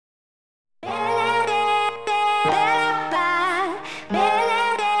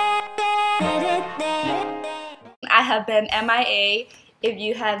have been MIA. If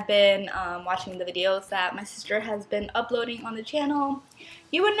you have been watching the videos that my sister has been uploading on the channel,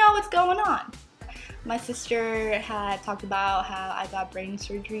 you would know what's going on. My sister had talked about how I got brain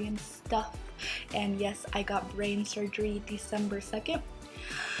surgery and stuff, and yes, I got brain surgery December 2nd,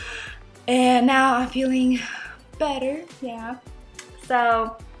 and now I'm feeling better, yeah.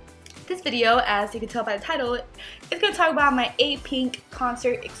 So this video, as you can tell by the title, is going to talk about my APINK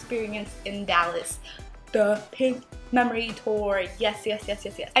concert experience in Dallas. The Pink Memory Tour. Yes.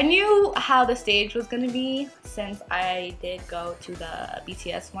 I knew how the stage was going to be since I did go to the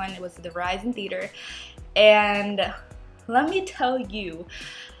BTS one. It was the Verizon Theater. And let me tell you,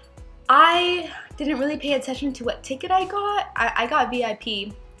 I didn't really pay attention to what ticket I got. I got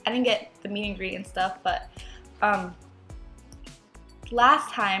VIP. I didn't get the meet and greet and stuff, but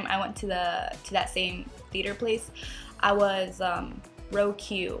last time I went to that same theater place, I was row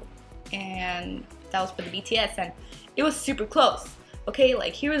Q, and that was for the BTS, and it was super close. Okay,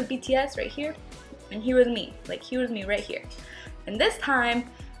 like here was BTS right here, and here was me. Like here was me right here. And this time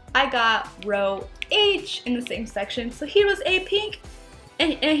I got row H in the same section. So here was APINK,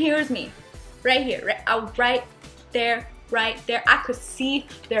 and here was me, right here, right there. I could see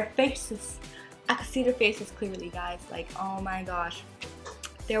their faces. I could see their faces clearly, guys. Like, oh my gosh.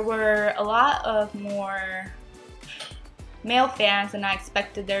 There were a lot of more male fans than I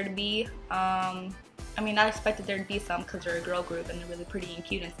expected there to be. I mean, I expected there to be some because they're a girl group and they're really pretty and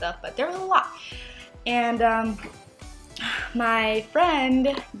cute and stuff, but there was a lot. And my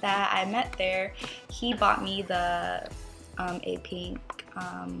friend that I met there, he bought me the APINK,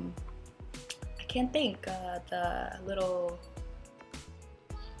 I can't think, the little,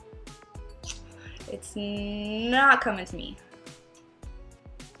 it's not coming to me.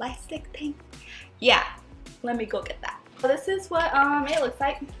 Light stick thing? Yeah, let me go get that. So this is what it looks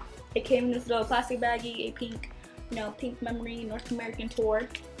like. It came in this little plastic baggie, APINK, you know, Pink Memory North American Tour.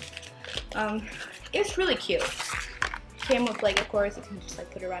 It's really cute. Came with, like, of course, you can just like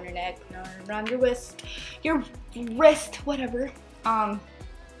put it around your neck, you know, around your wrist, whatever. It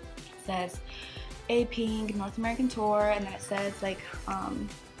says APINK North American Tour, and then it says like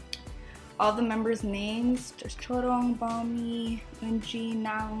all the members' names. There's Chorong, Balmy, Eunji,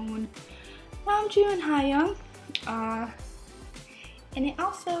 Naun, Namjoon, and Hayoung. And it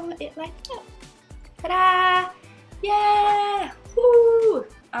lights up. Ta-da! Yeah! Woo!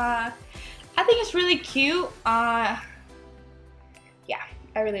 I think it's really cute. Yeah,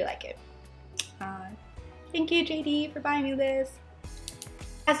 I really like it. Thank you, JD, for buying me this.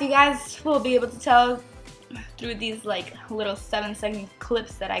 As you guys will be able to tell through these like little 7-second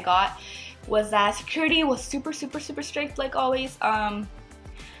clips that I got, was that security was super strict, like always.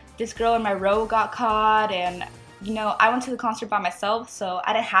 This girl in my row got caught, and you know, I went to the concert by myself, so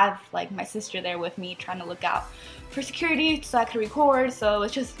I didn't have like my sister there with me trying to look out for security so I could record. So it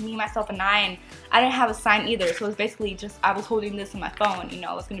was just me, myself, and I didn't have a sign either, so it was basically just I was holding this in my phone. You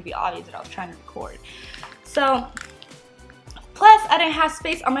know, it was going to be obvious that I was trying to record. So plus I didn't have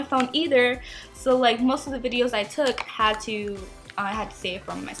space on my phone either, so like most of the videos I took I had to save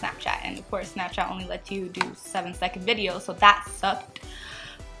from my Snapchat, and of course Snapchat only lets you do 7-second videos, so that sucked.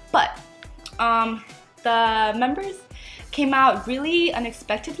 But the members came out really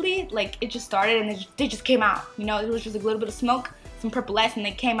unexpectedly. Like, it just started and they just came out. You know, it was just a little bit of smoke, some purple lights, and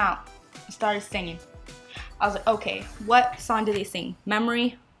they came out and started singing. I was like, okay, what song did they sing?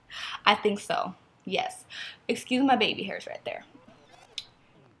 Memory? I think so. Yes. Excuse my baby hairs right there.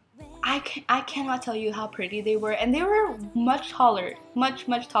 I cannot tell you how pretty they were, and they were much taller, much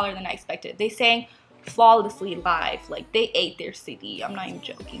taller than I expected. They sang flawlessly live. Like, they ate their CD. I'm not even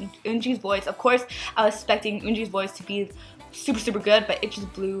joking. Eunji's voice, of course, I was expecting Eunji's voice to be super good, but it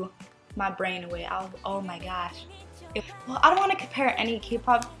just blew my brain away. Oh my gosh. Well, I don't want to compare any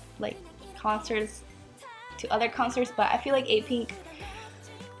K-pop like concerts to other concerts, but I feel like APINK,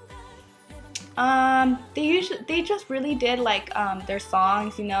 they just really did like their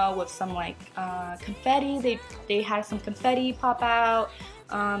songs, you know, with some like confetti. They had some confetti pop out.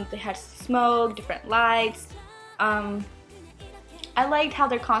 They had smoke, different lights. I liked how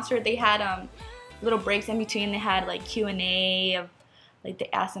their concert, they had little breaks in between. They had like Q&A of, like, they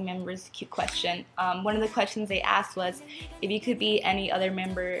asked the members a cute question. One of the questions they asked was, if you could be any other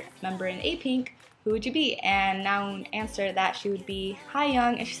member in APINK, who would you be? And Naun answered that she would be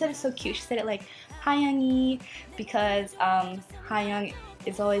Hayoung, and she said it so cute. She said it like Hayoungy, because Hayoung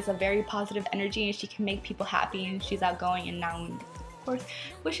is always a very positive energy and she can make people happy, and she's outgoing, and Naun, of course,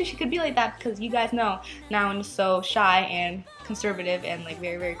 wishes she could be like that, because you guys know Naun is so shy and conservative and like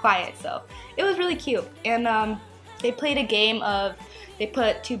very quiet. So it was really cute. And they played a game of, they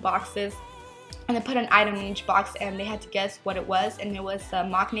put 2 boxes and they put an item in each box, and they had to guess what it was. And it was the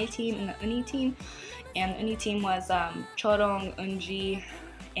maknae team and the uni team. And the uni team was Chorong, Eunji,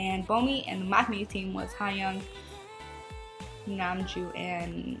 and Bomi, and the maknae team was Hayoung, Namju,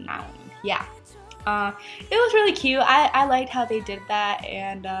 and Naon. Yeah, it was really cute. I liked how they did that,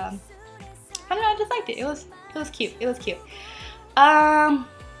 and I don't know, I just liked it. It was cute. It was cute.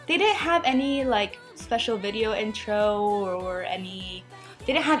 They didn't have any like special video intro or any.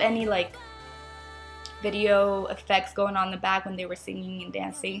 They didn't have any like video effects going on in the back when they were singing and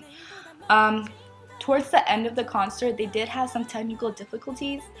dancing. Towards the end of the concert, they did have some technical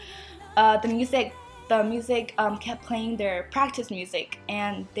difficulties. The music kept playing their practice music,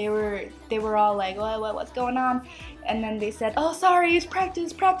 and they were all like, what's going on? And then they said, oh, sorry, it's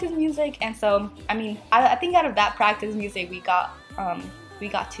practice music. And so, I mean, I think out of that practice music, we got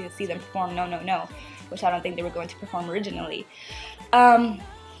to see them perform No No No, which I don't think they were going to perform originally.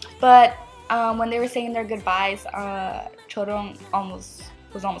 But when they were saying their goodbyes, Chorong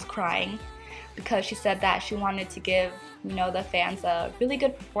was almost crying, because she said that she wanted to give, you know, the fans a really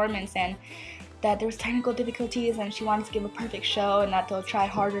good performance, and that there was technical difficulties, and she wanted to give a perfect show, and that they'll try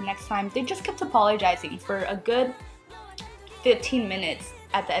harder next time. They just kept apologizing for a good 15 minutes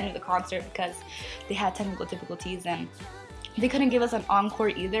at the end of the concert because they had technical difficulties, and they couldn't give us an encore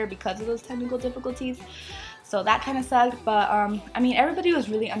either because of those technical difficulties. So that kind of sucked, but I mean, everybody was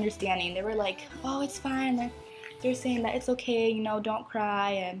really understanding. They were like, oh, it's fine. They're saying that it's okay, you know, don't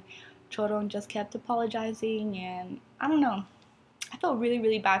cry, and Chorong just kept apologizing, and I don't know. I felt really,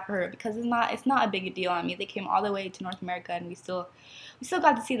 really bad for her because it's not a big deal. I mean, they came all the way to North America, and we still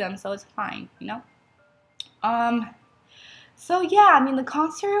got to see them, so it's fine, you know. So yeah, I mean, the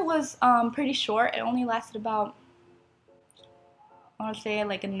concert was pretty short. It only lasted about, I want to say,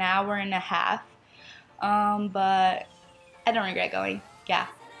 like an hour and a half. But I don't regret going. Yeah,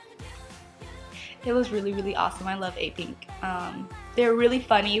 it was really, really awesome. I love APINK. They're really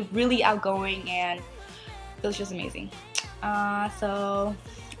funny, really outgoing, and it was just amazing. So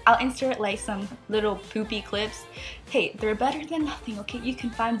I'll insert like some little poopy clips. Hey, they're better than nothing, okay? You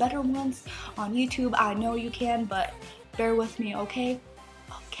can find better ones on YouTube. I know you can, but bear with me, okay?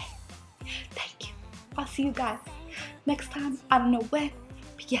 Okay. Thank you. I'll see you guys next time. I don't know when,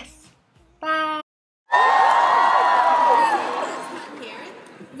 but yes. Bye.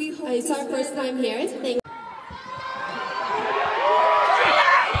 It's our first time here. Thank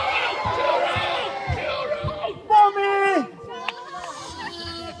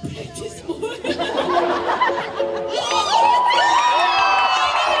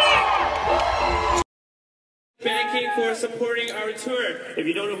APINK for supporting our tour. If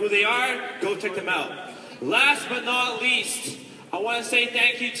you don't know who they are, go check them out. Last but not least, I want to say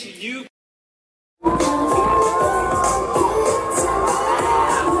thank you to you.